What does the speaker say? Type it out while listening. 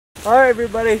Alright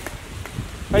everybody,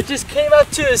 I just came up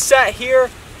to a set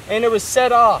here and it was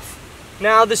set off.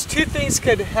 Now there's two things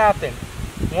could happen.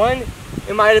 One,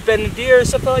 it might have been a deer or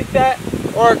something like that,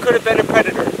 or it could have been a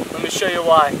predator. Let me show you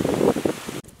why.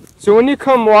 So when you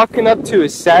come walking up to a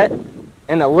set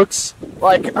and it looks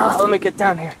like, let me get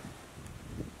down here.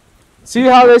 See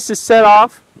how this is set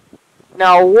off?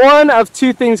 Now one of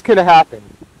two things could have happened.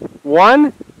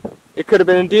 One, it could have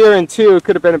been a deer, and two, it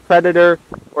could have been a predator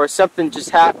or something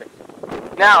just happened.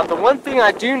 Now the one thing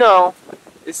I do know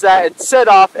is that it's set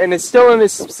off and it's still in the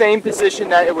same position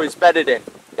that it was bedded in.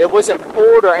 It wasn't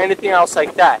pulled or anything else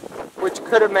like that, which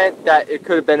could have meant that it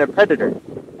could have been a predator.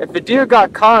 If the deer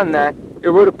got caught in that, it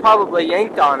would have probably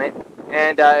yanked on it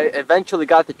and eventually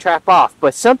got the trap off.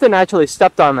 But something actually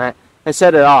stepped on that and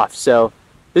set it off. So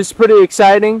this is pretty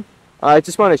exciting. I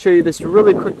just want to show you this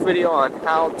really quick video on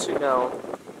how to know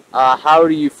how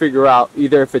do you figure out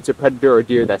either if it's a predator or a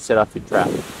deer that set off your trap.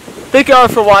 Thank you all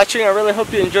for watching. I really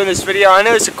hope you enjoyed this video. I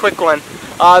know it's a quick one.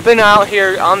 I've been out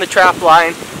here on the trap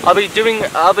line. I'll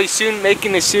be soon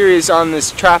making a series on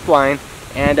this trap line,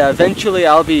 and eventually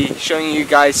I'll be showing you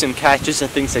guys some catches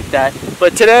and things like that.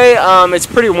 But today it's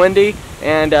pretty windy,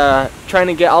 and trying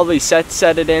to get all these sets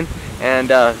set it in, and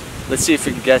let's see if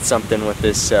we can get something with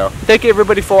this. So thank you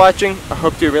everybody for watching. I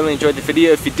hope you really enjoyed the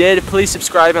video. If you did, please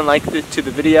subscribe and like to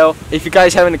the video. If you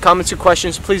guys have any comments or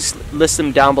questions, please list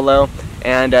them down below.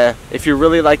 And if you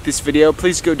really like this video,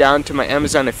 please go down to my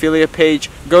Amazon affiliate page.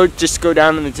 Just go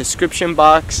down in the description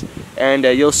box, and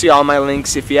you'll see all my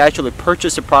links. If you actually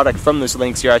purchase a product from those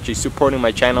links, you're actually supporting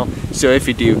my channel. So if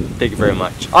you do, thank you very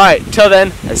much. Alright, till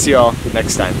then, I'll see you all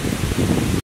next time.